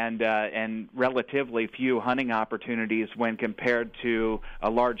 and relatively few hunting opportunities when compared to a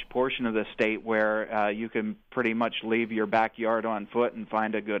large portion of the state where you can pretty much leave your backyard on foot and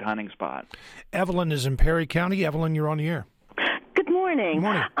find a good hunting spot. Evelyn is in Perry County. Evelyn, you're on the air. Good morning. Good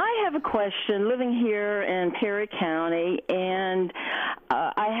morning. I have a question. Living here in Perry County, and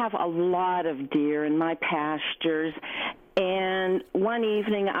I have a lot of deer in my pastures. And one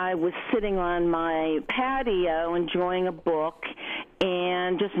evening I was sitting on my patio enjoying a book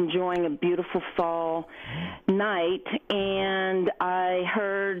and just enjoying a beautiful fall night, and I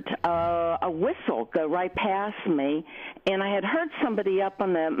heard a whistle go right past me, and I had heard somebody up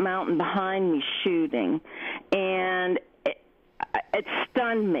on the mountain behind me shooting, and it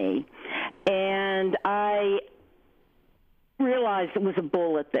stunned me, and I realized it was a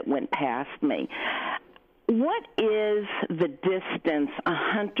bullet that went past me. What is the distance a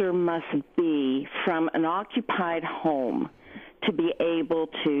hunter must be from an occupied home to be able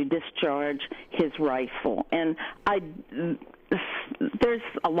to discharge his rifle? And there's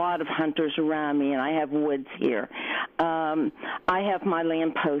a lot of hunters around me, and I have woods here. I have my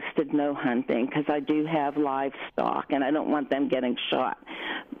land posted no hunting because I do have livestock, and I don't want them getting shot.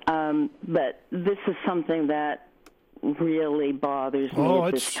 But this is something that really bothers me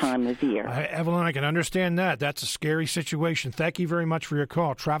at this time of year. Evelyn, I can understand that. That's a scary situation. Thank you very much for your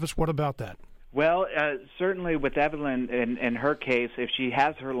call. Travis, what about that? Well, certainly with Evelyn, in her case, if she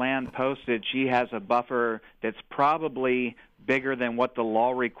has her land posted, she has a buffer that's probably bigger than what the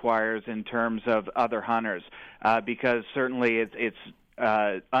law requires in terms of other hunters, because certainly it's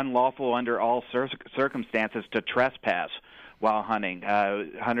unlawful under all circumstances to trespass while hunting.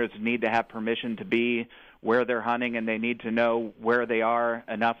 Hunters need to have permission to be where they're hunting, and they need to know where they are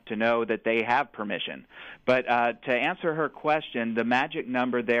enough to know that they have permission. But to answer her question, the magic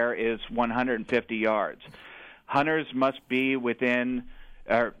number there is 150 yards. Hunters must be within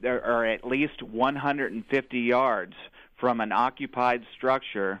or at least 150 yards from an occupied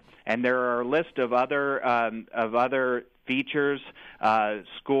structure, and there are a list of other features.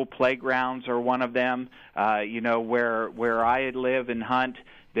 School playgrounds are one of them. Where I live and hunt,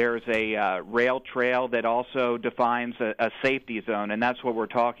 there's a rail trail that also defines a safety zone, and that's what we're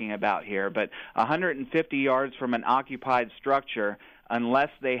talking about here. But 150 yards from an occupied structure, unless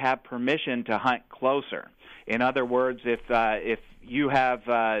they have permission to hunt closer. In other words, if you have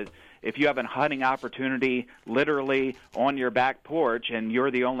a hunting opportunity literally on your back porch and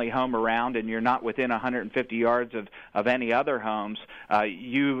you're the only home around and you're not within 150 yards of any other homes,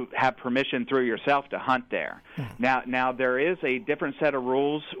 you have permission through yourself to hunt there. Now there is a different set of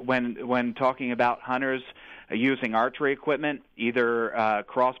rules when talking about hunters using archery equipment, either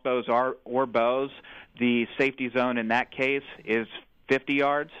crossbows or bows. The safety zone in that case is 50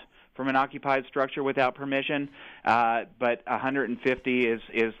 yards from an occupied structure without permission, but 150 is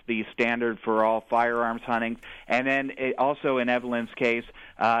the standard for all firearms hunting. And then also in Evelyn's case,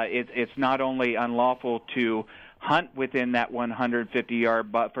 it's not only unlawful to hunt within that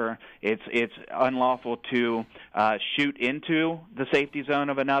 150-yard buffer, it's unlawful to shoot into the safety zone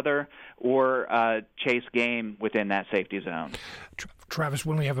of another or chase game within that safety zone. Travis,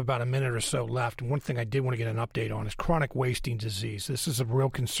 we only have about a minute or so left. And one thing I did want to get an update on is chronic wasting disease. This is a real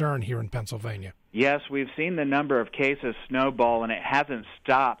concern here in Pennsylvania. Yes, we've seen the number of cases snowball, and it hasn't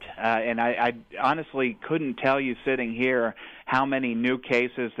stopped. And I honestly couldn't tell you sitting here how many new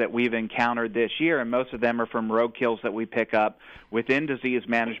cases that we've encountered this year, and most of them are from roadkills that we pick up within Disease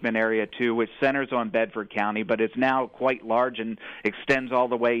Management Area 2, which centers on Bedford County, but it's now quite large and extends all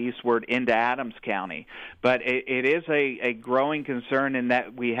the way eastward into Adams County. But it is a growing concern in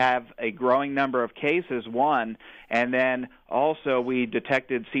that we have a growing number of cases, one, and then also we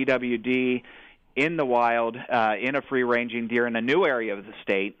detected CWD in the wild in a free-ranging deer in a new area of the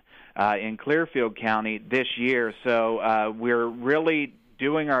state in Clearfield County this year. So we're really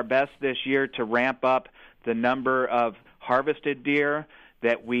doing our best this year to ramp up the number of harvested deer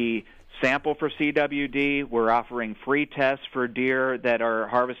that we sample for CWD. We're offering free tests for deer that are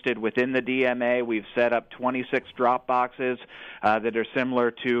harvested within the DMA. We've set up 26 drop boxes that are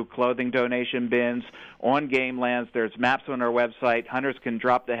similar to clothing donation bins on game lands. There's maps on our website. Hunters can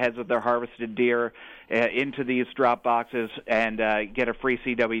drop the heads of their harvested deer into these drop boxes and get a free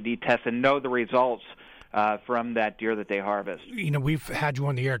CWD test and know the results from that deer that they harvest. You know, we've had you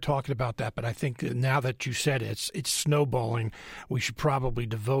on the air talking about that, but I think now that you said it's snowballing, we should probably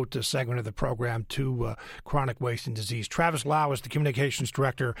devote a segment of the program to chronic wasting disease. Travis Lau is the Communications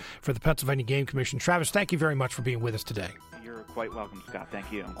Director for the Pennsylvania Game Commission. Travis, thank you very much for being with us today. You're quite welcome, Scott.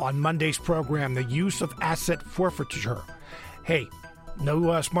 Thank you. On Monday's program, the use of asset forfeiture. Hey,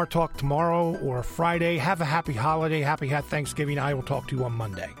 no Smart Talk tomorrow or Friday. Have a happy holiday, happy Thanksgiving. I will talk to you on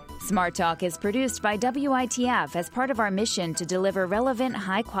Monday. Smart Talk is produced by WITF as part of our mission to deliver relevant,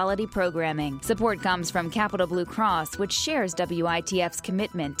 high-quality programming. Support comes from Capital Blue Cross, which shares WITF's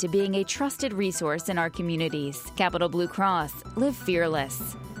commitment to being a trusted resource in our communities. Capital Blue Cross. Live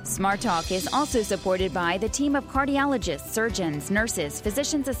fearless. Smart Talk is also supported by the team of cardiologists, surgeons, nurses,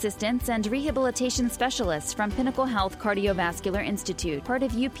 physician's assistants, and rehabilitation specialists from Pinnacle Health Cardiovascular Institute, part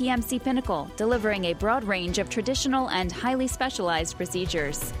of UPMC Pinnacle, delivering a broad range of traditional and highly specialized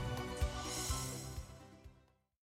procedures.